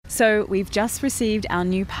So we've just received our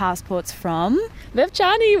new passports from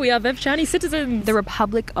Vevchani. We are Vevchani citizens. the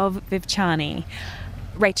Republic of Vevchani.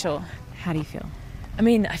 Rachel, how do you feel? I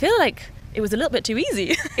mean, I feel like it was a little bit too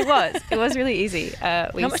easy. It was really easy.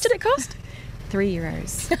 How much did it cost?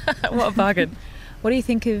 €3. What a bargain. What do you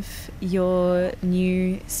think of your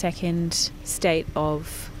new second state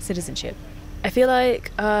of citizenship? I feel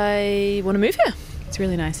like I want to move here. It's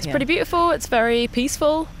really nice here. It's pretty beautiful. It's very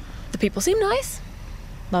peaceful. The people seem nice.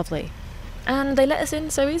 Lovely. And they let us in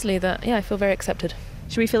so easily that, I feel very accepted.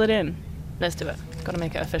 Should we fill it in? Let's do it. Got to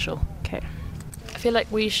make it official. Okay. I feel like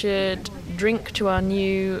we should drink to our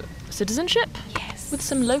new citizenship. Yes. With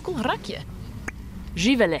some local rakje.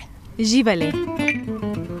 J'y vais. J'y vais aller.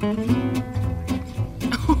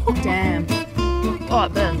 Damn. Oh,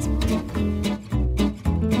 it burns.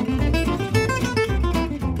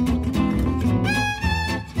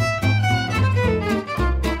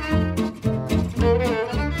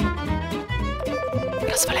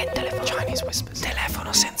 Chinese whispers.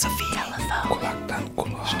 Telefono senza filo.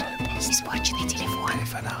 Sbocci di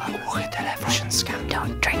telefono. Russian scam.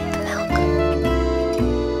 Don't drink the milk.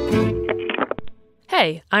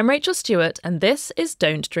 Hey, I'm Rachel Stewart, and this is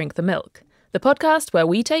Don't Drink the Milk, the podcast where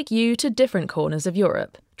we take you to different corners of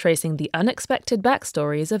Europe, tracing the unexpected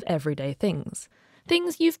backstories of everyday things.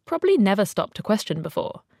 Things you've probably never stopped to question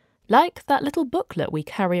before. Like that little booklet we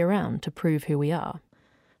carry around to prove who we are.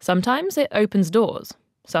 Sometimes it opens doors.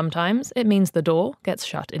 Sometimes it means the door gets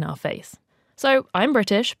shut in our face. So I'm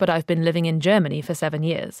British, but I've been living in Germany for 7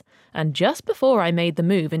 years. And just before I made the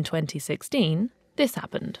move in 2016, this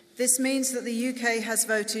happened. This means that the UK has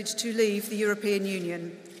voted to leave the European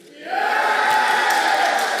Union.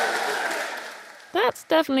 That's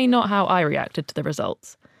definitely not how I reacted to the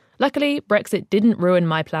results. Luckily, Brexit didn't ruin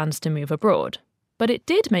my plans to move abroad. But it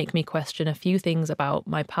did make me question a few things about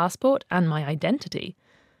my passport and my identity.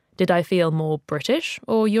 Did I feel more British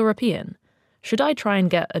or European? Should I try and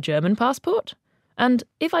get a German passport? And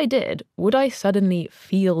if I did, would I suddenly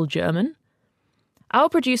feel German? Our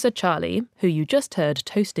producer Charlie, who you just heard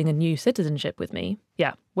toasting a new citizenship with me,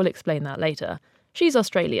 we'll explain that later, she's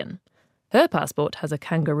Australian. Her passport has a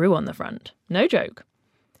kangaroo on the front, no joke.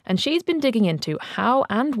 And she's been digging into how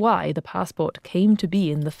and why the passport came to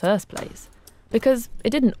be in the first place. Because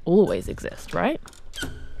it didn't always exist, right?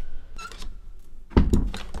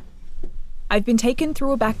 I've been taken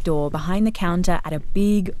through a back door behind the counter at a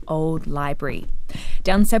big old library,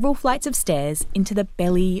 down several flights of stairs into the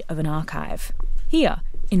belly of an archive. Here,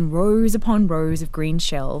 in rows upon rows of green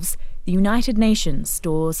shelves, the United Nations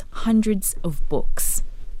stores hundreds of books.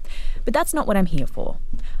 But that's not what I'm here for.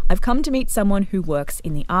 I've come to meet someone who works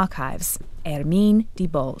in the archives, Hermine de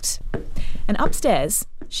Bolt. And upstairs,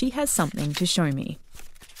 she has something to show me.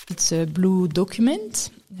 It's a blue document.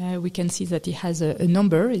 We can see that it has a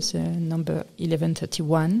number. It's number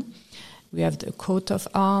 1131. We have the coat of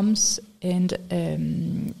arms and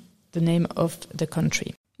the name of the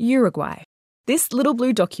country. Uruguay. This little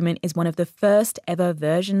blue document is one of the first ever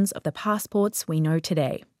versions of the passports we know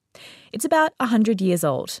today. It's about 100 years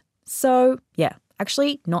old. So,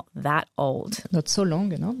 actually not that old. Not so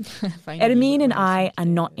long, Hermine and I are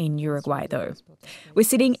not in Uruguay, though. We're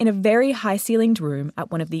sitting in a very high-ceilinged room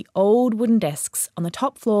at one of the old wooden desks on the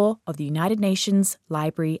top floor of the United Nations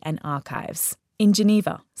Library and Archives in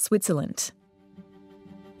Geneva, Switzerland.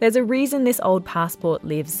 There's a reason this old passport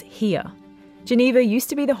lives here. Geneva used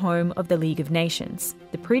to be the home of the League of Nations,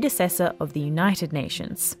 the predecessor of the United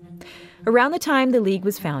Nations. Around the time the League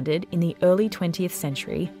was founded in the early 20th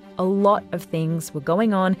century, a lot of things were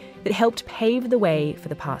going on that helped pave the way for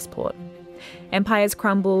the passport. Empires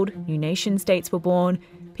crumbled, new nation-states were born,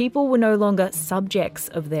 people were no longer subjects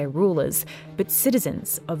of their rulers, but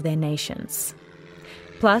citizens of their nations.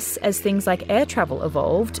 Plus, as things like air travel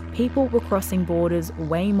evolved, people were crossing borders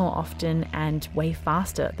way more often and way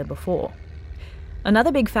faster than before.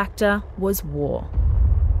 Another big factor was war.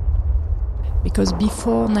 Because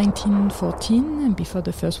before 1914, before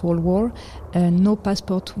the First World War, no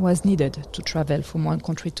passport was needed to travel from one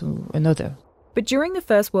country to another. But during the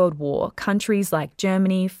First World War, countries like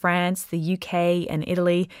Germany, France, the UK and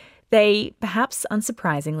Italy, they, perhaps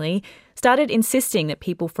unsurprisingly, started insisting that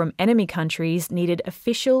people from enemy countries needed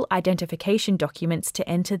official identification documents to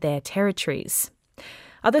enter their territories.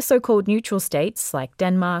 Other so-called neutral states like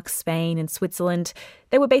Denmark, Spain and Switzerland,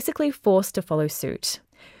 they were basically forced to follow suit.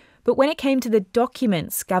 But when it came to the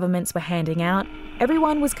documents governments were handing out,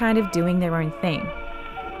 everyone was kind of doing their own thing.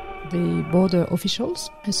 The border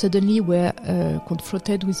officials suddenly were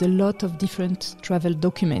confronted with a lot of different travel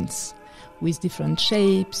documents with different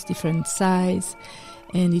shapes, different size,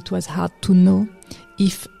 and it was hard to know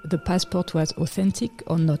if the passport was authentic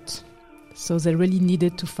or not. So they really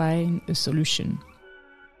needed to find a solution.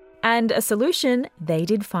 And a solution they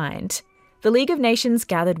did find. The League of Nations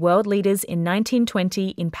gathered world leaders in 1920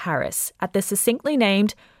 in Paris at the succinctly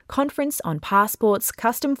named Conference on Passports,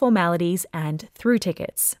 Custom Formalities and Through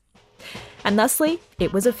Tickets. And thusly,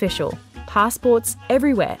 it was official. Passports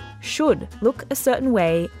everywhere should look a certain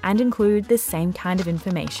way and include the same kind of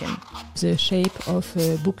information. The shape of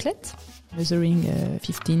a booklet, measuring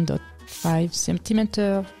 15.5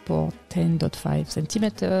 centimeter for 10.5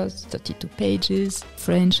 centimeters, 32 pages.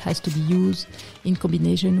 French has to be used in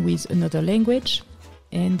combination with another language,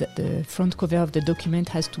 and the front cover of the document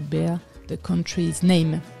has to bear the country's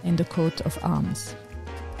name and the coat of arms.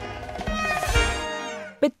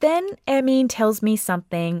 But then Hermine tells me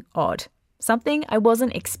something odd, something I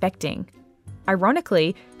wasn't expecting.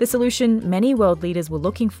 Ironically, the solution many world leaders were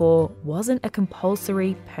looking for wasn't a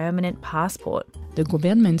compulsory permanent passport. The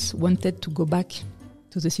governments wanted to go back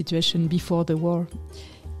to the situation before the war.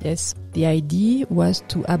 Yes, the idea was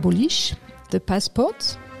to abolish the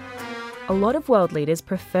passports. A lot of world leaders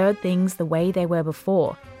preferred things the way they were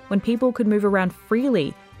before, when people could move around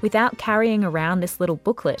freely without carrying around this little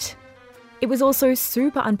booklet. It was also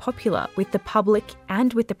super unpopular with the public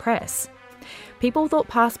and with the press. People thought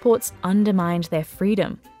passports undermined their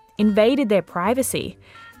freedom, invaded their privacy,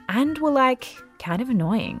 and were kind of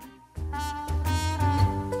annoying.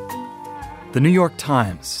 The New York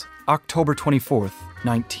Times, October 24th,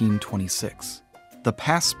 1926. The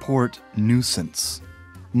passport nuisance.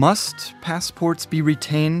 Must passports be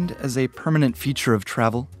retained as a permanent feature of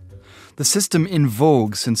travel? The system in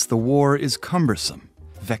vogue since the war is cumbersome,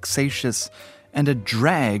 vexatious, and a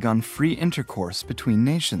drag on free intercourse between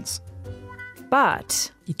nations.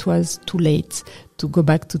 But it was too late to go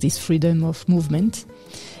back to this freedom of movement.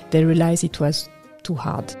 They realized it was too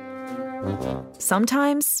hard.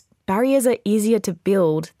 sometimes barriers are easier to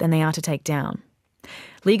build than they are to take down.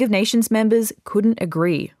 League of Nations members couldn't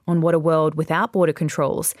agree on what a world without border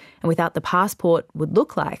controls and without the passport would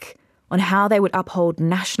look like, on how they would uphold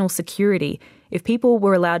national security if people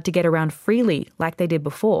were allowed to get around freely like they did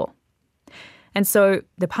before. And so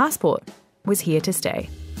the passport was here to stay.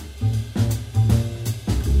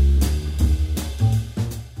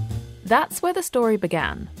 That's where the story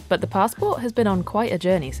began, but the passport has been on quite a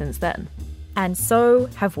journey since then. And so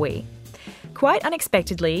have we. Quite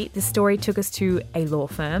unexpectedly, the story took us to a law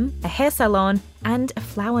firm, a hair salon, and a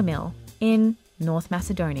flour mill in North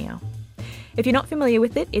Macedonia. If you're not familiar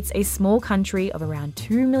with it, it's a small country of around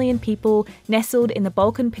 2 million people nestled in the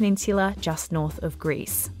Balkan Peninsula just north of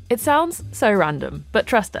Greece. It sounds so random, but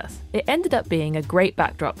trust us, it ended up being a great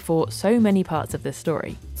backdrop for so many parts of this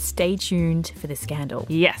story. Stay tuned for the scandal.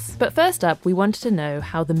 Yes, but first up, we wanted to know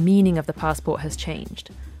how the meaning of the passport has changed.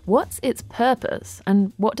 What's its purpose,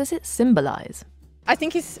 and what does it symbolise? I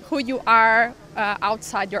think it's who you are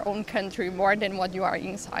outside your own country more than what you are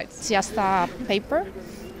inside. It's just a paper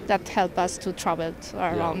that helps us to travel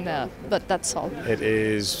around, but that's all. It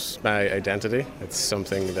is my identity. It's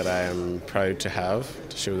something that I am proud to have,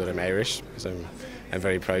 to show that I'm Irish, because I'm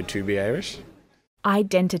very proud to be Irish.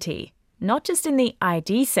 Identity, not just in the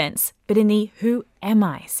ID sense, but in the who am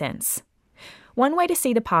I sense. One way to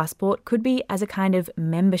see the passport could be as a kind of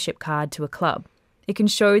membership card to a club. It can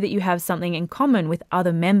show that you have something in common with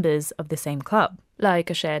other members of the same club. Like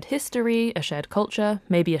a shared history, a shared culture,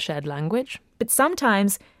 maybe a shared language. But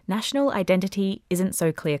sometimes national identity isn't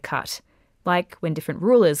so clear-cut, like when different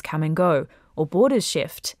rulers come and go or borders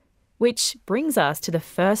shift, which brings us to the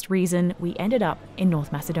first reason we ended up in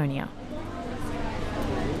North Macedonia.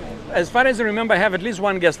 As far as I remember, I have at least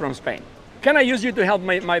one guest from Spain. Can I use you to help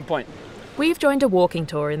my point? We've joined a walking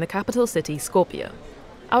tour in the capital city, Skopje.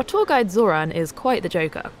 Our tour guide Zoran is quite the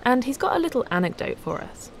joker, and he's got a little anecdote for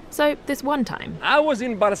us. So, this one time, I was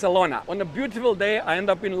in Barcelona. On a beautiful day, I end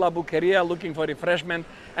up in La Buqueria looking for refreshment,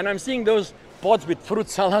 and I'm seeing those pots with fruit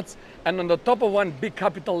salads, and on the top of one, big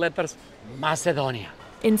capital letters, Macedonia.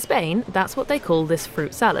 In Spain, that's what they call this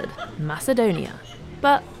fruit salad, Macedonia.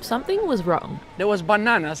 But something was wrong. There was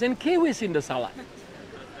bananas and kiwis in the salad.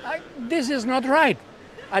 This is not right.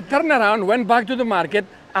 I turned around, went back to the market,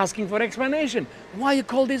 asking for explanation. Why you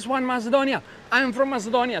call this one Macedonia? I'm from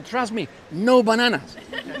Macedonia, trust me, no bananas.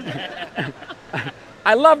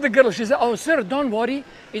 I love the girl. She said, oh, sir, don't worry.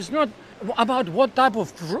 It's not about what type of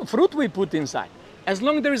fruit we put inside. As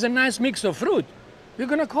long as there is a nice mix of fruit, we're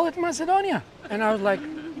going to call it Macedonia. And I was like,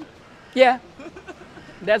 yeah,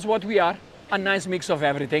 that's what we are, a nice mix of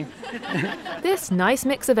everything. This nice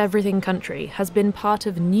mix of everything country has been part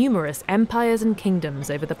of numerous empires and kingdoms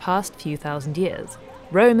over the past few thousand years.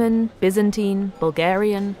 Roman, Byzantine,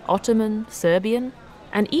 Bulgarian, Ottoman, Serbian,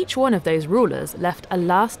 and each one of those rulers left a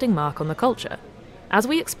lasting mark on the culture. As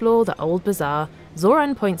we explore the old bazaar,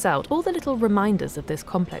 Zoran points out all the little reminders of this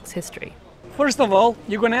complex history. First of all,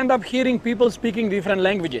 you're going to end up hearing people speaking different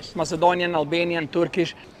languages, Macedonian, Albanian,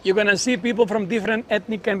 Turkish. You're going to see people from different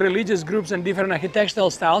ethnic and religious groups and different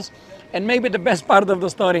architectural styles. And maybe the best part of the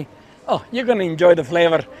story, you're going to enjoy the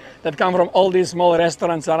flavor that come from all these small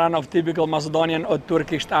restaurants around of typical Macedonian or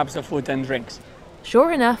Turkish types of food and drinks.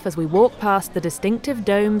 Sure enough, as we walk past the distinctive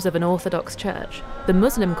domes of an Orthodox church, the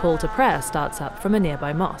Muslim call to prayer starts up from a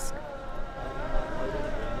nearby mosque.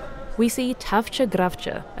 We see tavcha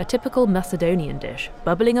gravcha, a typical Macedonian dish,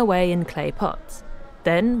 bubbling away in clay pots.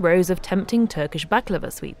 Then rows of tempting Turkish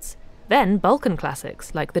baklava sweets. Then Balkan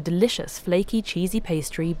classics like the delicious flaky cheesy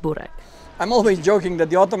pastry burek. I'm always joking that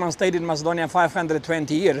the Ottomans stayed in Macedonia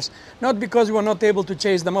 520 years, not because we were not able to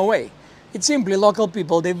chase them away. It's simply local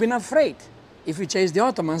people, they've been afraid. If we chase the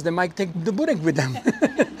Ottomans, they might take the burek with them.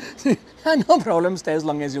 No problem, stay as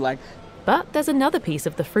long as you like. But there's another piece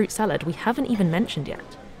of the fruit salad we haven't even mentioned yet.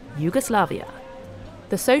 Yugoslavia.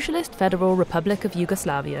 The Socialist Federal Republic of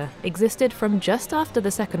Yugoslavia existed from just after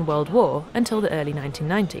the Second World War until the early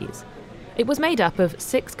 1990s. It was made up of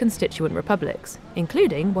 6 constituent republics,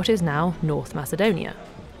 including what is now North Macedonia.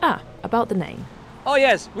 About the name. Oh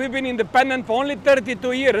yes, we've been independent for only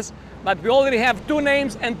 32 years, but we already have 2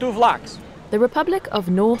 names and 2 flags. The Republic of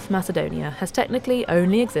North Macedonia has technically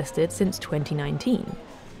only existed since 2019.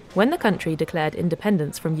 When the country declared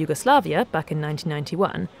independence from Yugoslavia back in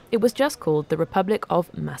 1991, it was just called the Republic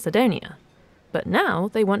of Macedonia. But now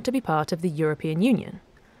they want to be part of the European Union.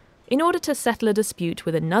 In order to settle a dispute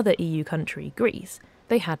with another EU country, Greece,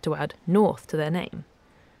 they had to add North to their name.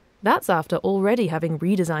 That's after already having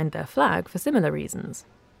redesigned their flag for similar reasons.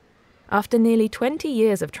 After nearly 20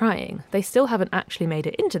 years of trying, they still haven't actually made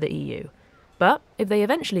it into the EU. But if they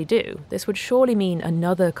eventually do, this would surely mean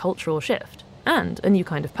another cultural shift and a new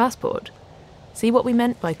kind of passport. See what we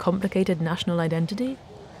meant by complicated national identity?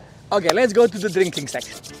 Okay, let's go to the drinking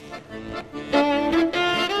section.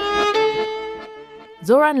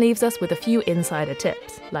 Zoran leaves us with a few insider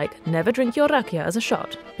tips, like never drink your rakia as a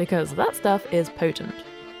shot, because that stuff is potent.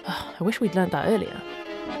 I wish we'd learnt that earlier.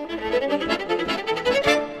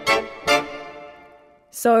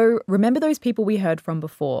 So, remember those people we heard from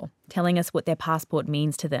before, telling us what their passport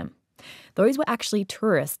means to them? Those were actually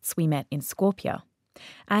tourists we met in Skopje.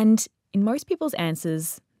 And in most people's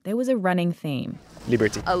answers, there was a running theme.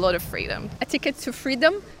 Liberty. A lot of freedom. A ticket to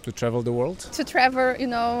freedom. To travel the world. To travel,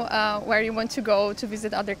 where you want to go, to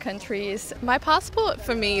visit other countries. My passport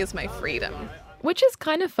for me is my freedom. Which is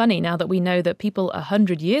kind of funny now that we know that people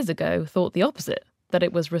 100 years ago thought the opposite, that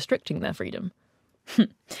it was restricting their freedom.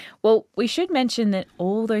 Well, we should mention that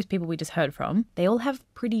all those people we just heard from, they all have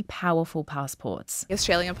pretty powerful passports.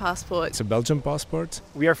 Australian passport. It's a Belgian passport.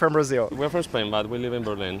 We are from Brazil. We're from Spain, but we live in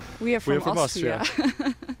Berlin. We are from Austria.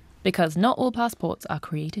 Because not all passports are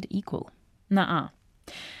created equal. Nuh-uh.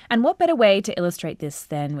 And what better way to illustrate this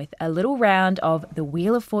than with a little round of the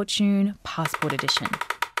Wheel of Fortune Passport Edition.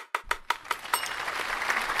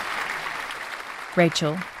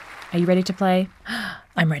 Rachel, are you ready to play?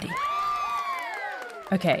 I'm ready.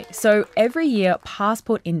 Okay, so every year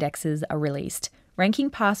passport indexes are released, ranking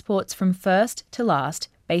passports from first to last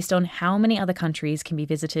based on how many other countries can be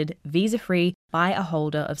visited visa-free by a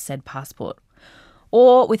holder of said passport,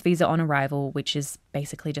 or with visa on arrival, which is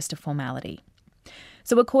basically just a formality.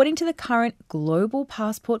 So according to the current Global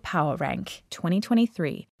Passport Power Rank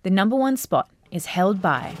 2023, the number 1 spot is held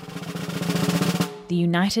by the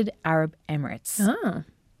United Arab Emirates.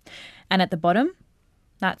 And at the bottom,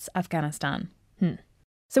 that's Afghanistan.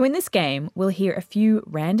 So in this game, we'll hear a few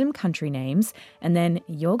random country names, and then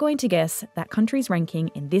you're going to guess that country's ranking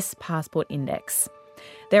in this passport index.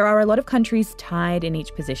 There are a lot of countries tied in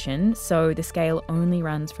each position, so the scale only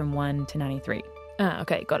runs from 1 to 93.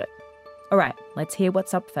 Okay, got it. All right, let's hear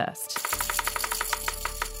what's up first.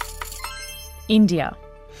 India.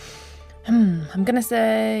 I'm going to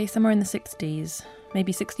say somewhere in the 60s.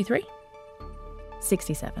 Maybe 63?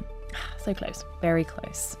 67. So close. Very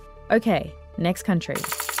close. Okay, next country.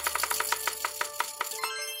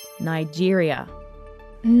 Nigeria.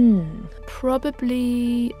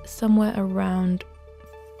 Probably somewhere around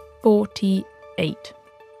 48.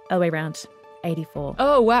 All the way around 84.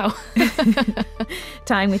 Oh, wow.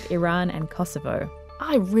 Tying with Iran and Kosovo.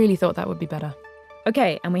 I really thought that would be better.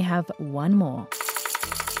 Okay, and we have one more.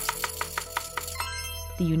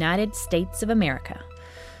 The United States of America.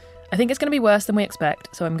 I think it's going to be worse than we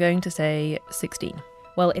expect, so I'm going to say 16.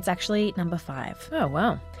 Well, it's actually number 5. Oh,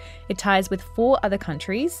 wow. It ties with 4 other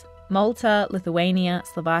countries, Malta, Lithuania,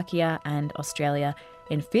 Slovakia and Australia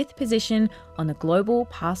in 5th position on the global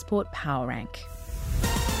passport power rank.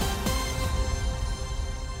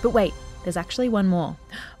 But wait, there's actually one more.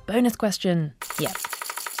 Bonus question. Yeah.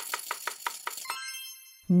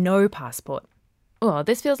 No passport. Oh,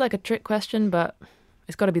 this feels like a trick question, but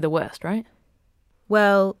it's got to be the worst, right?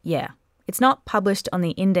 Well, yeah. It's not published on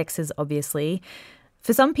the indexes, obviously.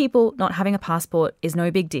 For some people, not having a passport is no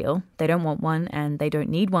big deal. They don't want one and they don't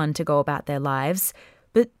need one to go about their lives.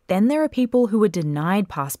 But then there are people who are denied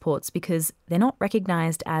passports because they're not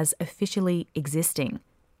recognised as officially existing.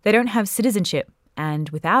 They don't have citizenship, and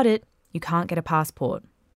without it, you can't get a passport.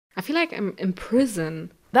 I feel like I'm in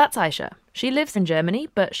prison. That's Aisha. She lives in Germany,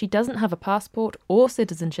 but she doesn't have a passport or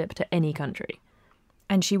citizenship to any country.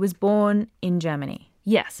 And she was born in Germany.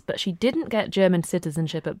 Yes, but she didn't get German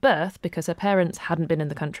citizenship at birth because her parents hadn't been in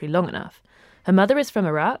the country long enough. Her mother is from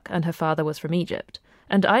Iraq and her father was from Egypt.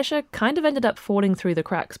 And Aisha kind of ended up falling through the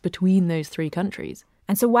cracks between those three countries.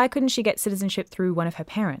 And so why couldn't she get citizenship through one of her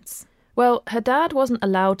parents? Well, her dad wasn't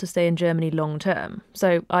allowed to stay in Germany long term,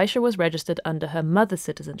 so Aisha was registered under her mother's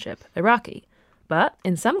citizenship, Iraqi. But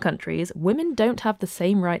in some countries, women don't have the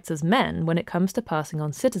same rights as men when it comes to passing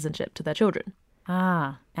on citizenship to their children.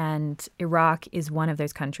 Ah, and Iraq is one of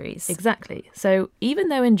those countries. Exactly. So even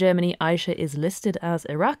though in Germany Aisha is listed as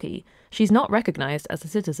Iraqi, she's not recognised as a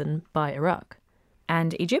citizen by Iraq.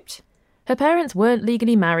 And Egypt? Her parents weren't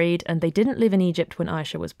legally married and they didn't live in Egypt when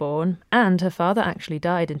Aisha was born, and her father actually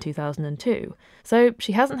died in 2002. So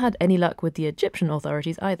she hasn't had any luck with the Egyptian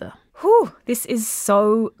authorities either. Whew, this is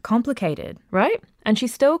so complicated. Right? And she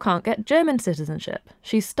still can't get German citizenship.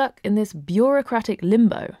 She's stuck in this bureaucratic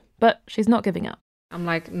limbo, but she's not giving up. I'm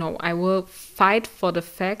like, no, I will fight for the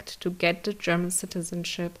fact to get the German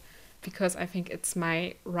citizenship because I think it's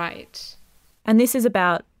my right. And this is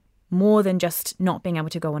about more than just not being able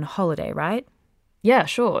to go on a holiday, right? Yeah,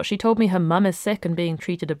 sure. She told me her mum is sick and being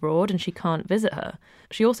treated abroad and she can't visit her.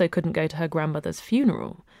 She also couldn't go to her grandmother's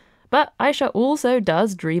funeral. But Aisha also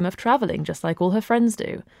does dream of travelling, just like all her friends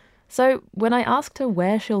do. So when I asked her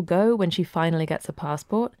where she'll go when she finally gets a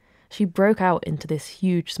passport, she broke out into this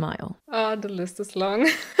huge smile. Oh, the list is long.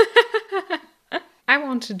 I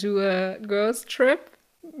want to do a girls' trip,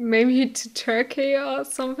 maybe to Turkey or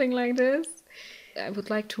something like this. I would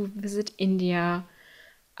like to visit India.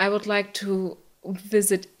 I would like to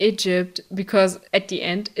visit Egypt because at the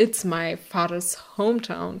end it's my father's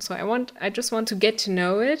hometown. So I just want to get to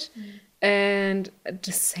know it. And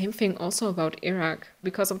the same thing also about Iraq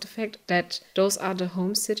because of the fact that those are the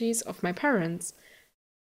home cities of my parents.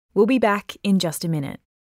 We'll be back in just a minute.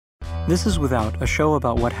 This is Without, a show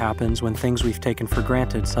about what happens when things we've taken for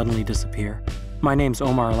granted suddenly disappear. My name's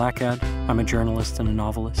Omar Lakad. I'm a journalist and a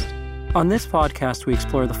novelist. On this podcast, we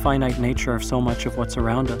explore the finite nature of so much of what's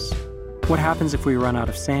around us. What happens if we run out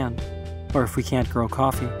of sand? Or if we can't grow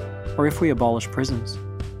coffee? Or if we abolish prisons?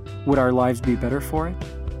 Would our lives be better for it?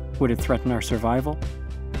 Would it threaten our survival?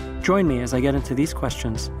 Join me as I get into these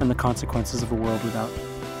questions and the consequences of a world without.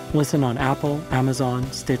 Listen on Apple, Amazon,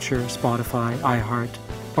 Stitcher, Spotify, iHeart,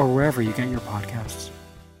 or wherever you get your podcasts.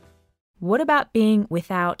 What about being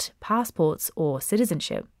without passports or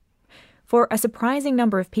citizenship? For a surprising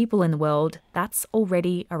number of people in the world, that's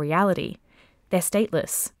already a reality. They're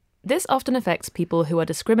stateless. This often affects people who are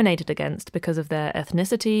discriminated against because of their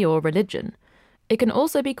ethnicity or religion. It can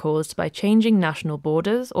also be caused by changing national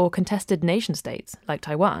borders or contested nation-states, like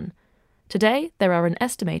Taiwan. Today, there are an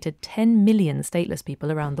estimated 10 million stateless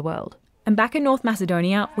people around the world. And back in North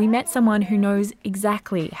Macedonia, we met someone who knows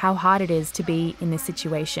exactly how hard it is to be in this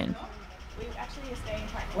situation.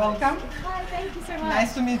 Welcome. Hi, thank you so much.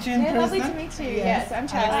 Nice to meet you in person. Lovely to meet you. Yes, I'm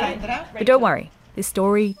Charlie. But don't worry, this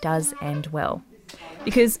story does end well.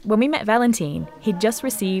 Because when we met Valentin, he'd just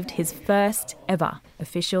received his first ever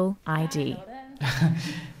official ID. I'm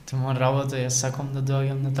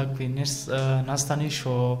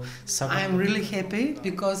really happy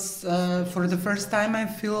because for the first time I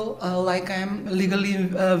feel like I'm legally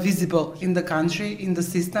visible in the country, in the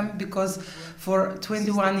system, because for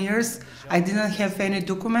 21 years I didn't have any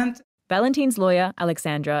document. Valentin's lawyer,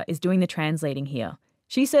 Alexandra, is doing the translating here.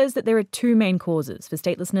 She says that there are two main causes for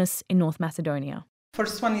statelessness in North Macedonia.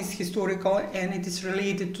 First one is historical, and it is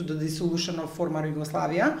related to the dissolution of former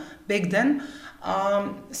Yugoslavia. Back then,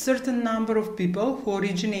 certain number of people who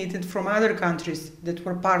originated from other countries that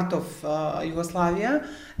were part of Yugoslavia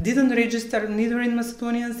didn't register neither in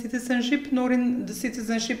Macedonian citizenship nor in the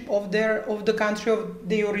citizenship of the country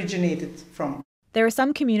they originated from. There are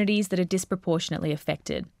some communities that are disproportionately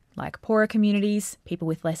affected, like poorer communities, people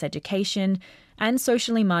with less education, and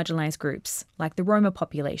socially marginalised groups, like the Roma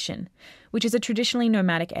population, which is a traditionally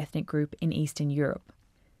nomadic ethnic group in Eastern Europe.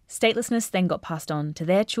 Statelessness then got passed on to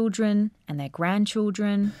their children and their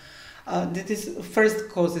grandchildren. That is first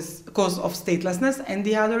cause of statelessness, and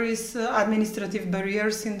the other is administrative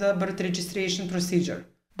barriers in the birth registration procedure.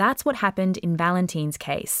 That's what happened in Valentin's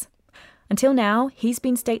case. Until now, he's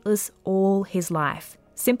been stateless all his life,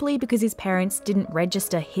 simply because his parents didn't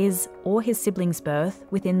register his or his siblings' birth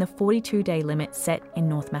within the 42-day limit set in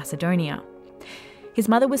North Macedonia. His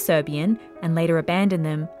mother was Serbian and later abandoned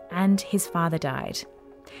them, and his father died.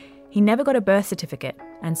 He never got a birth certificate,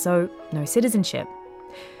 and so no citizenship.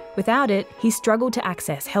 Without it, he struggled to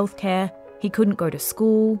access healthcare, he couldn't go to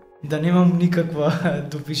school. I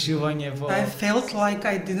felt like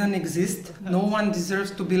I didn't exist. No one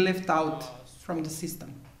deserves to be left out from the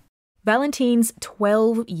system. Valentin's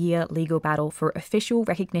 12-year legal battle for official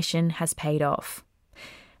recognition has paid off.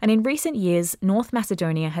 And in recent years, North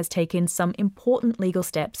Macedonia has taken some important legal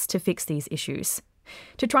steps to fix these issues,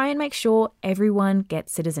 to try and make sure everyone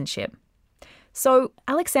gets citizenship. So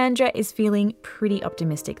Alexandra is feeling pretty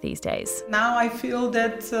optimistic these days. Now I feel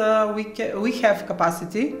that we have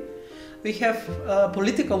capacity, we have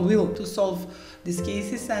political will to solve these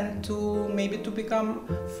cases and to become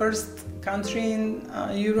first country in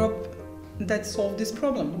Europe that solve this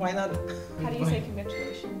problem. Why not? How do you say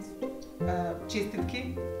congratulations?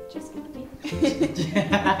 Čestitki. Čestitki.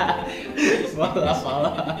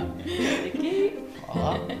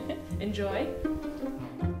 Enjoy.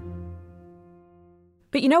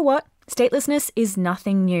 But you know what? Statelessness is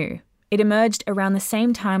nothing new. It emerged around the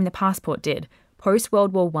same time the passport did,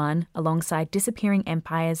 post-World War I, alongside disappearing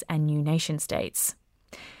empires and new nation-states.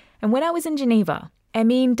 And when I was in Geneva,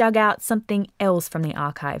 Emine dug out something else from the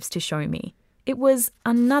archives to show me. It was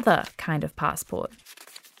another kind of passport.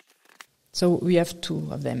 So we have two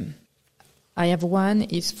of them. I have one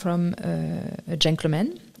is from a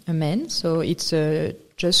gentleman, a man, so it's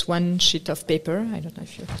just one sheet of paper. I don't know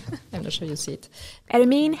if I'm not sure you see it.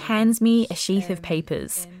 Emine hands me a sheath of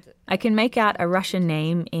papers. I can make out a Russian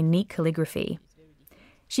name in neat calligraphy.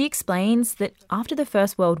 She explains that after the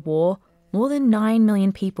First World War, more than 9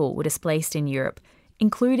 million people were displaced in Europe,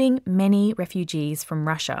 including many refugees from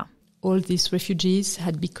Russia. All these refugees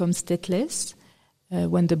had become stateless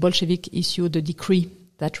when the Bolshevik issued a decree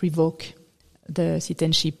that revoked the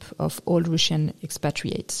citizenship of all Russian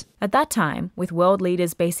expatriates. At that time, with world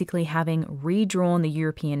leaders basically having redrawn the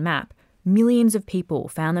European map, millions of people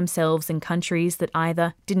found themselves in countries that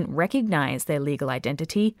either didn't recognise their legal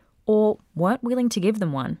identity or weren't willing to give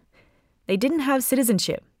them one. They didn't have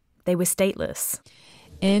citizenship. They were stateless.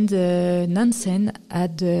 And Nansen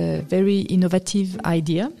had a very innovative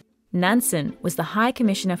idea. Nansen was the High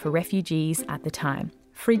Commissioner for Refugees at the time,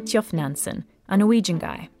 Fridtjof Nansen, a Norwegian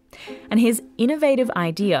guy. And his innovative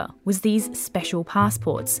idea was these special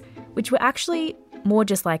passports, which were actually more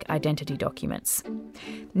just like identity documents.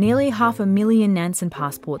 Nearly 500,000 Nansen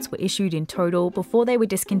passports were issued in total before they were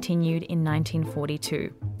discontinued in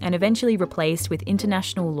 1942 and eventually replaced with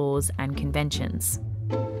international laws and conventions.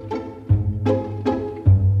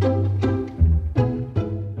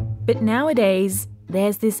 But nowadays,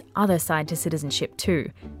 there's this other side to citizenship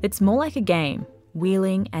too, that's more like a game,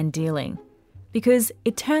 wheeling and dealing. Because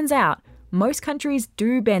it turns out most countries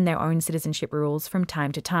do bend their own citizenship rules from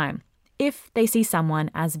time to time, if they see someone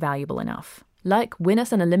as valuable enough. Like win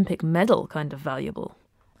us an Olympic medal kind of valuable.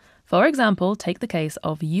 For example, take the case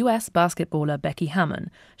of US basketballer Becky Hammon.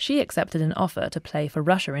 She accepted an offer to play for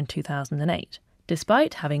Russia in 2008.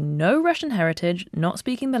 Despite having no Russian heritage, not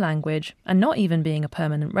speaking the language, and not even being a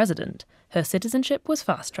permanent resident, her citizenship was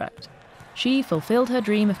fast-tracked. She fulfilled her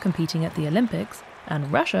dream of competing at the Olympics,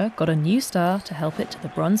 and Russia got a new star to help it to the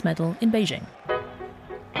bronze medal in Beijing.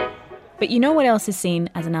 But you know what else is seen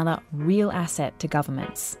as another real asset to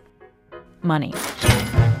governments? Money.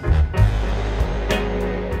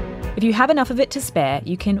 If you have enough of it to spare,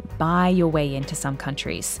 you can buy your way into some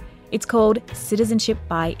countries. It's called citizenship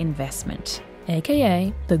by investment,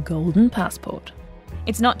 aka the golden passport.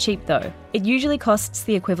 It's not cheap though. It usually costs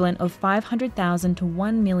the equivalent of $500,000 to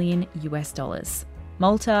 $1 million US.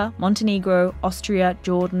 Malta, Montenegro, Austria,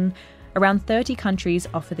 Jordan, around 30 countries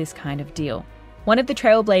offer this kind of deal. One of the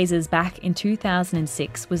trailblazers back in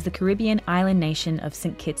 2006 was the Caribbean island nation of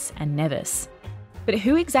St. Kitts and Nevis. But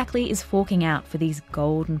who exactly is forking out for these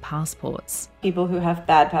golden passports? People who have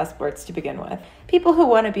bad passports to begin with. People who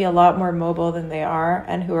want to be a lot more mobile than they are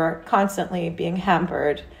and who are constantly being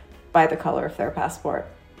hampered by the color of their passport.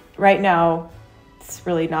 Right now, it's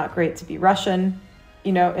really not great to be Russian.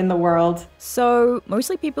 in the world. So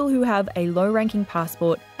mostly people who have a low-ranking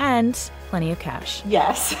passport and plenty of cash.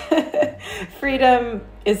 Yes. Freedom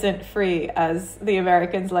isn't free, as the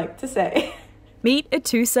Americans like to say. Meet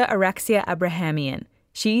Atusa Araxia Abrahamian.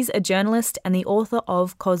 She's a journalist and the author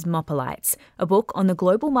of Cosmopolites, a book on the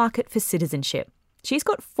global market for citizenship. She's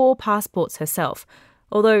got 4 passports herself,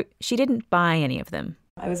 although she didn't buy any of them.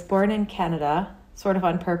 I was born in Canada, sort of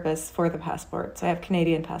on purpose for the passport. So I have a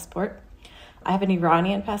Canadian passport. I have an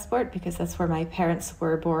Iranian passport because that's where my parents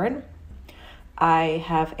were born. I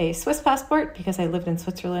have a Swiss passport because I lived in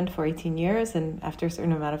Switzerland for 18 years, and after a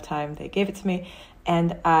certain amount of time, they gave it to me.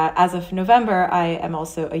 And as of November, I am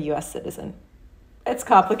also a US citizen. It's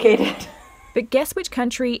complicated. But guess which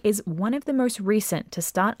country is one of the most recent to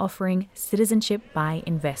start offering citizenship by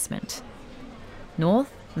investment?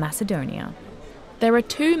 North Macedonia. There are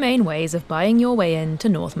 2 main ways of buying your way into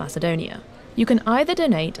North Macedonia. You can either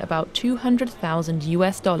donate about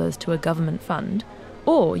 $200,000 to a government fund,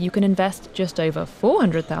 or you can invest just over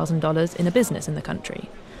 $400,000 in a business in the country.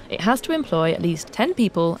 It has to employ at least 10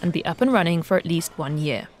 people and be up and running for at least 1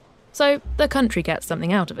 year. So the country gets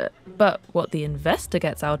something out of it, but what the investor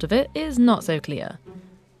gets out of it is not so clear.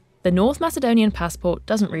 The North Macedonian passport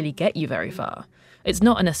doesn't really get you very far. It's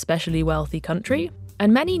not an especially wealthy country,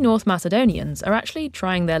 and many North Macedonians are actually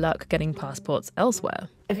trying their luck getting passports elsewhere.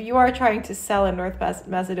 If you are trying to sell a North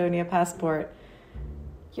Macedonia passport,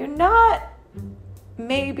 you're not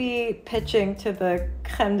maybe pitching to the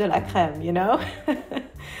crème de la crème,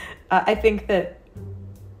 I think that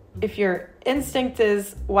if your instinct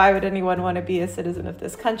is, why would anyone want to be a citizen of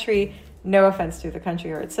this country? No offense to the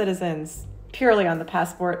country or its citizens, purely on the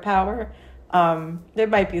passport power, there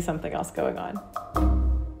might be something else going on.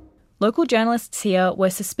 Local journalists here were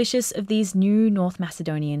suspicious of these new North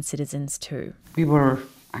Macedonian citizens too. We were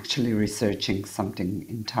actually researching something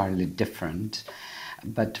entirely different,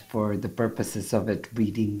 but for the purposes of it,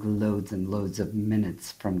 reading loads and loads of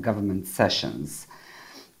minutes from government sessions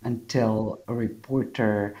until a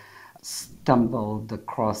reporter stumbled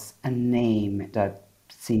across a name that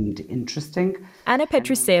seemed interesting. Anna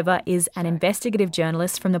Petruseva is an investigative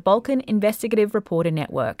journalist from the Balkan Investigative Reporter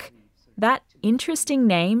Network. That interesting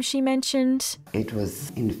name she mentioned? It was,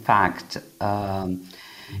 in fact,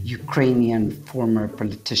 Ukrainian former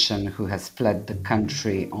politician who has fled the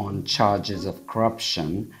country on charges of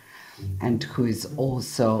corruption and who is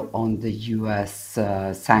also on the US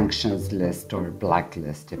sanctions list, or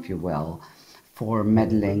blacklist, if you will, for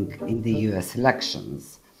meddling in the US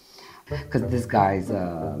elections. Because this guy's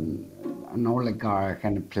an oligarch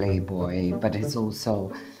and a playboy, but he's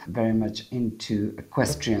also very much into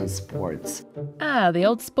equestrian sports. Ah, the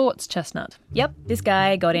old sports chestnut. Yep, this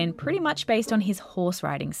guy got in pretty much based on his horse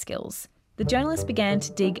riding skills. The journalist began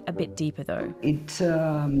to dig a bit deeper though. It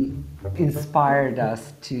inspired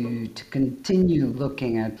us to continue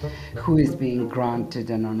looking at who is being granted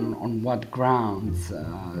and on what grounds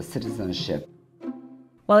citizenship.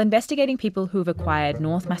 While investigating people who've acquired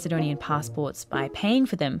North Macedonian passports by paying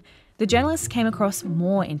for them, the journalists came across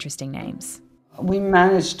more interesting names. We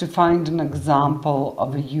managed to find an example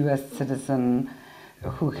of a US citizen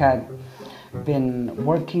who had been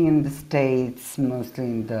working in the States, mostly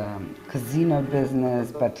in the casino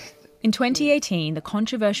business, but... In 2018, the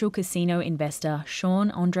controversial casino investor Sean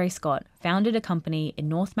Andre Scott founded a company in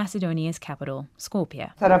North Macedonia's capital,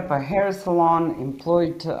 Skopje. Set up a hair salon,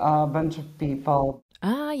 employed a bunch of people.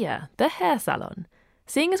 Ah, yeah, the hair salon.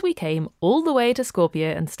 Seeing as we came all the way to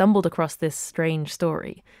Skopje and stumbled across this strange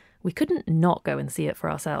story, we couldn't not go and see it for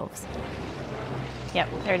ourselves. Yep,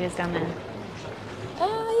 there it is down there.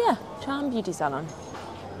 Yeah, Charm Beauty Salon.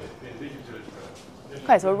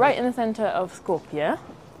 Okay, so we're right in the centre of Skopje,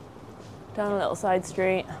 down a little side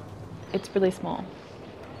street. It's really small.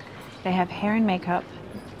 They have hair and makeup,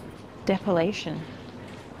 depilation,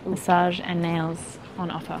 massage and nails on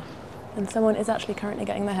offer. And someone is actually currently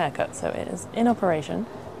getting their hair cut, so it is in operation.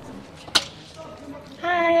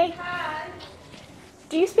 Hi. Hi.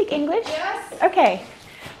 Do you speak English? Yes. Okay.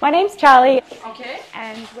 My name's Charlie. Okay.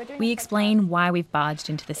 And we explain why we've barged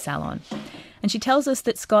into the salon. And she tells us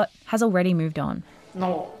that Scott has already moved on.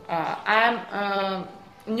 No, I'm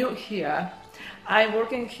new here. I'm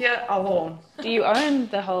working here alone. Do you own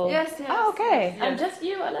the whole... Yes, yes. Oh, okay. Yes. And just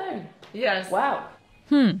you alone? Yes. Wow.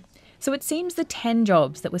 So it seems the 10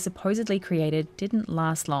 jobs that were supposedly created didn't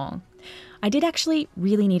last long. I did actually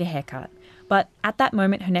really need a haircut, but at that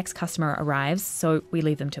moment her next customer arrives, so we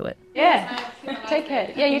leave them to it. Yeah, take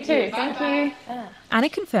care. Yeah, you too. Thank you. Anna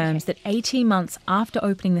confirms that 18 months after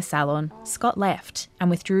opening the salon, Scott left and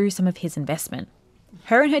withdrew some of his investment.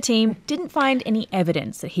 Her and her team didn't find any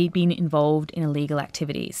evidence that he'd been involved in illegal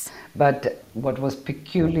activities. But what was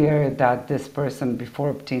peculiar that this person, before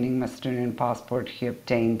obtaining Macedonian passport, he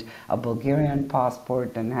obtained a Bulgarian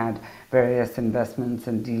passport and had various investments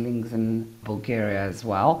and dealings in Bulgaria as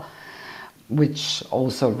well, which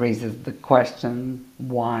also raises the question,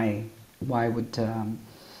 why would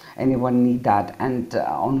anyone need that? And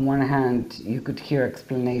on one hand, you could hear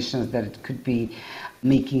explanations that it could be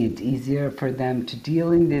making it easier for them to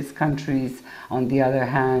deal in these countries. On the other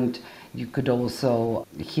hand, you could also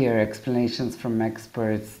hear explanations from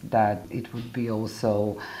experts that it would be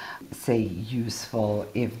also, say, useful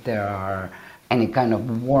if there are any kind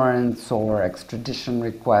of warrants or extradition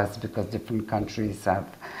requests, because different countries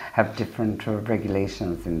have different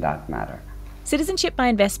regulations in that matter. Citizenship by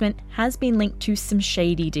investment has been linked to some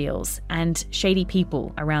shady deals and shady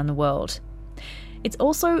people around the world. It's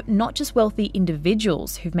also not just wealthy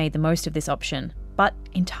individuals who've made the most of this option, but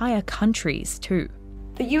entire countries too.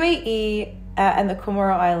 The UAE and the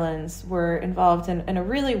Comoro Islands were involved in a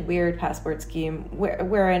really weird passport scheme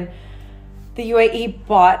wherein the UAE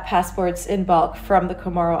bought passports in bulk from the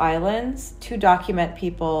Comoro Islands to document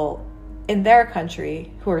people in their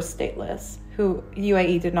country who are stateless, who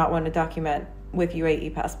UAE did not want to document with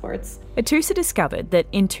UAE passports. Atousa discovered that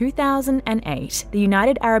in 2008, the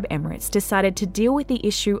United Arab Emirates decided to deal with the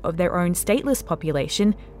issue of their own stateless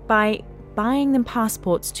population by buying them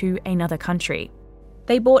passports to another country.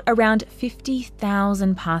 They bought around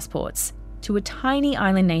 50,000 passports to a tiny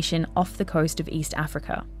island nation off the coast of East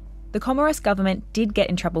Africa. The Comoros government did get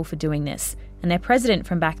in trouble for doing this, and their president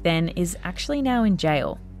from back then is actually now in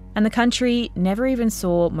jail. And the country never even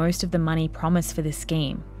saw most of the money promised for this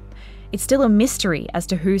scheme. It's still a mystery as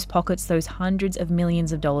to whose pockets those hundreds of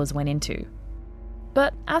millions of dollars went into.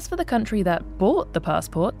 But as for the country that bought the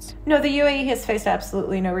passports... No, the UAE has faced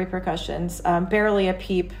absolutely no repercussions. Barely a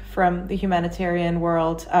peep from the humanitarian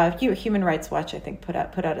world. Human Rights Watch, I think, put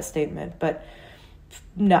out a statement, but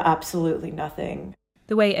no, absolutely nothing.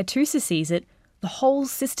 The way Atousa sees it, the whole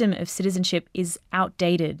system of citizenship is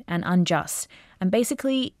outdated and unjust, and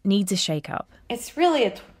basically needs a shake-up. It's really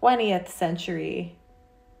a 20th century,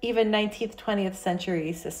 even 19th, 20th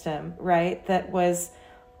century system, right? That was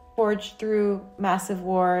forged through massive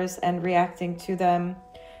wars and reacting to them.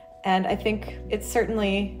 And I think it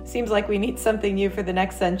certainly seems like we need something new for the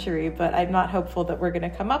next century, but I'm not hopeful that we're going to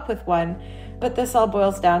come up with one. But this all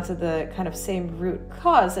boils down to the kind of same root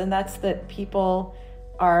cause, and that's that people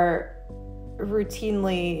are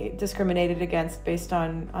routinely discriminated against based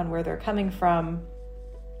on where they're coming from.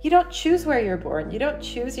 You don't choose where you're born. You don't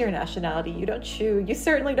choose your nationality. You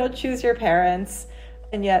certainly don't choose your parents.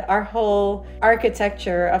 And yet our whole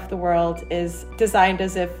architecture of the world is designed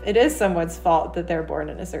as if it is someone's fault that they're born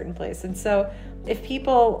in a certain place. And so if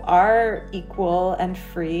people are equal and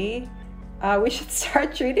free, we should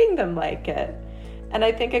start treating them like it. And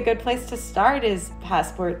I think a good place to start is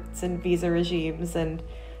passports and visa regimes and,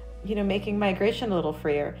 making migration a little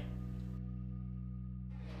freer.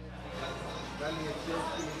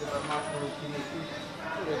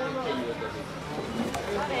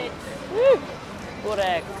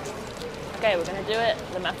 Correct. Okay, we're going to do it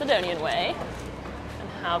the Macedonian way and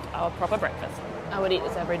have our proper breakfast. I would eat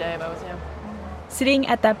this every day if I was you. Sitting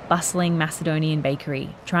at that bustling Macedonian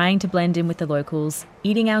bakery, trying to blend in with the locals,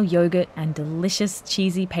 eating our yogurt and delicious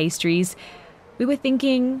cheesy pastries, we were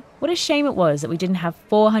thinking what a shame it was that we didn't have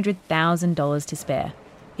 $400,000 to spare.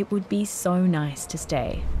 It would be so nice to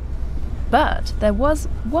stay. But there was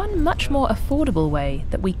one much more affordable way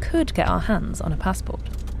that we could get our hands on a passport.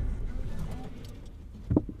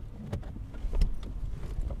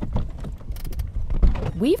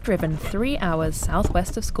 We've driven 3 hours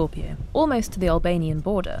southwest of Skopje, almost to the Albanian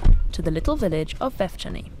border, to the little village of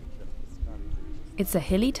Vevčani. It's a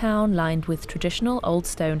hilly town lined with traditional old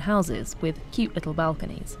stone houses with cute little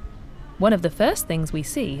balconies. One of the first things we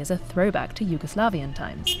see is a throwback to Yugoslavian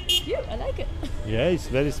times. Cute, I like it. Yeah, it's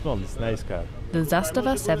very small, it's a nice car. The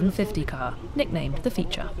Zastava 750 car, nicknamed the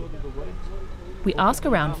Feature. We ask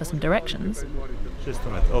around for some directions.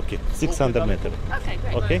 Okay, 600 meters. Okay,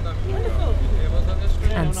 great. Okay? Wonderful.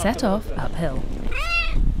 And set off uphill.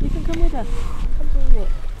 You can come with us.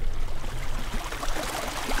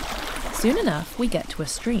 Soon enough, we get to a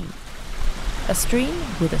stream. A stream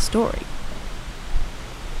with a story.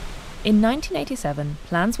 In 1987,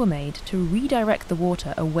 plans were made to redirect the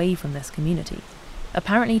water away from this community,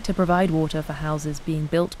 apparently to provide water for houses being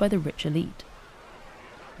built by the rich elite.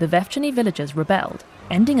 The Vevčani villagers rebelled,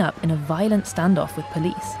 ending up in a violent standoff with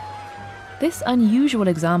police. This unusual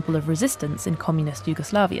example of resistance in communist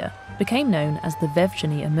Yugoslavia became known as the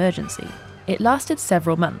Vevčani Emergency, It lasted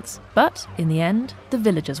several months, but in the end, the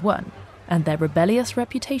villagers won, and their rebellious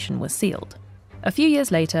reputation was sealed. A few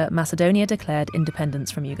years later, Macedonia declared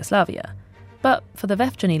independence from Yugoslavia. But for the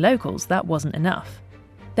Vevčani locals, that wasn't enough.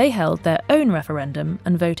 They held their own referendum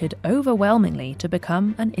and voted overwhelmingly to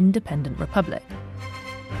become an independent republic.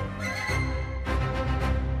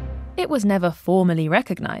 It was never formally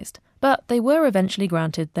recognised, but they were eventually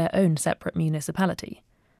granted their own separate municipality.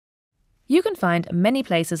 You can find many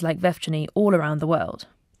places like Vevčani all around the world.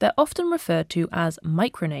 They're often referred to as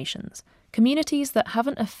micronations, communities that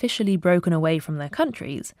haven't officially broken away from their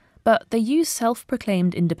countries, but they use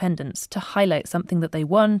self-proclaimed independence to highlight something that they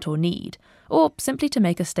want or need, or simply to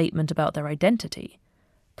make a statement about their identity.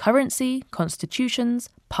 Currency, constitutions,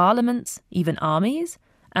 parliaments, even armies,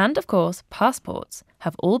 and of course passports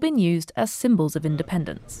have all been used as symbols of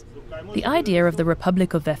independence. The idea of the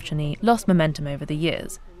Republic of Vevčani lost momentum over the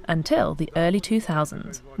years, until the early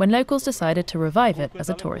 2000s, when locals decided to revive it as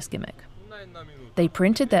a tourist gimmick. They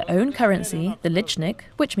printed their own currency, the lichnik,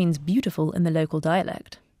 which means beautiful in the local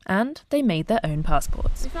dialect, and they made their own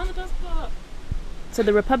passports. We found the passport! So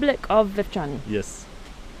the Republic of Vevčani. Yes.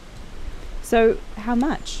 So how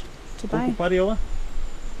much to buy?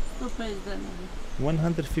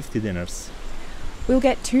 150 dinars. We'll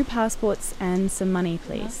get 2 passports and some money,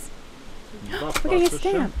 please. We're getting a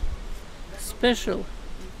stamp. Special.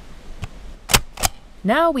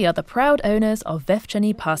 Now we are the proud owners of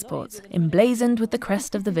Vevčani passports, emblazoned with the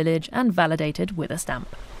crest of the village and validated with a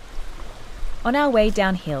stamp. On our way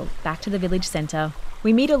downhill, back to the village centre,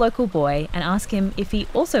 we meet a local boy and ask him if he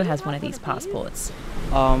also has one of these passports.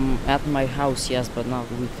 At my house, yes, but not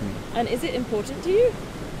with me. And is it important to you?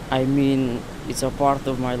 I mean, it's a part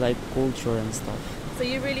of my culture and stuff. So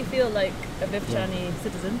you really feel like a Vevčani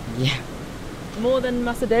citizen? Yeah. More than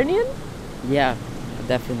Macedonian? Yeah,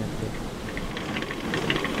 definitely.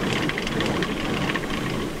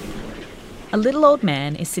 A little old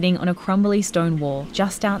man is sitting on a crumbly stone wall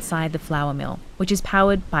just outside the flour mill, which is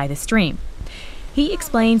powered by the stream. He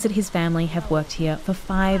explains that his family have worked here for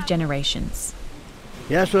 5 generations.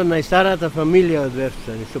 But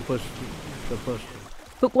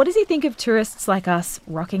what does he think of tourists like us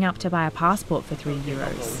rocking up to buy a passport for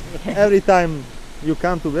 €3? Every time you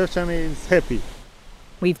come to Vevčani, it's happy.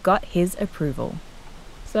 We've got his approval.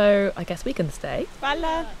 So I guess we can stay.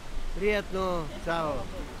 Hvala. Prijetno, ciao.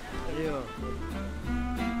 Adios.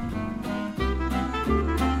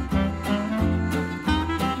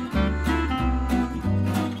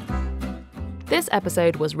 This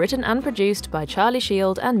episode was written and produced by Charlie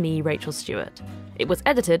Shield and me, Rachel Stewart. It was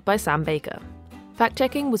edited by Sam Baker.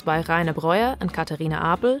 Fact-checking was by Rainer Breuer and Katharina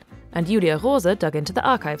Apel, and Julia Rose dug into the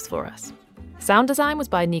archives for us. Sound design was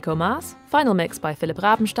by Nico Maas, final mix by Philipp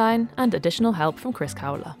Rabenstein, and additional help from Chris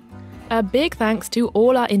Cowler. A big thanks to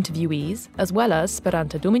all our interviewees, as well as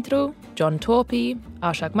Speranta Dumitru, John Torpy,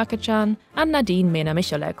 Arshak Makachan, and Nadine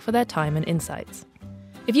Mena-Michalek for their time and insights.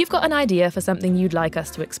 If you've got an idea for something you'd like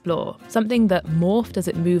us to explore, something that morphed as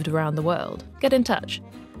it moved around the world, get in touch.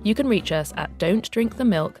 You can reach us at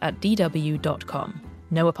don'tdrinkthemilk@dw.com,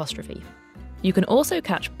 no apostrophe. You can also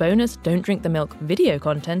catch bonus Don't Drink the Milk video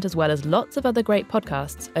content as well as lots of other great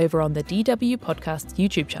podcasts over on the DW Podcasts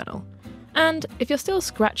YouTube channel. And if you're still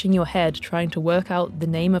scratching your head trying to work out the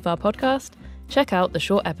name of our podcast, check out the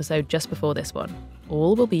short episode just before this one.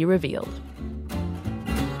 All will be revealed.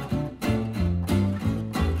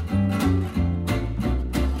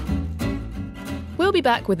 We'll be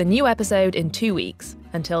back with a new episode in 2 weeks.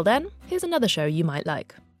 Until then, here's another show you might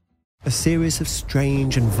like. A series of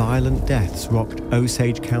strange and violent deaths rocked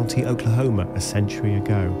Osage County, Oklahoma, a century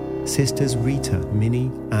ago. Sisters Rita,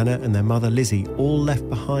 Minnie, Anna, and their mother Lizzie all left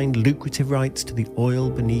behind lucrative rights to the oil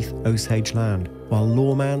beneath Osage land, while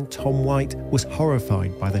lawman Tom White was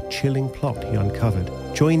horrified by the chilling plot he uncovered.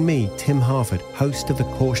 Join me, Tim Harford, host of the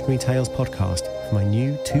Cautionary Tales podcast, for my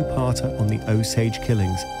new 2-parter on the Osage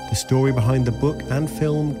killings, the story behind the book and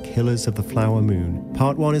film Killers of the Flower Moon.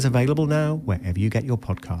 Part 1 is available now wherever you get your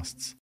podcasts.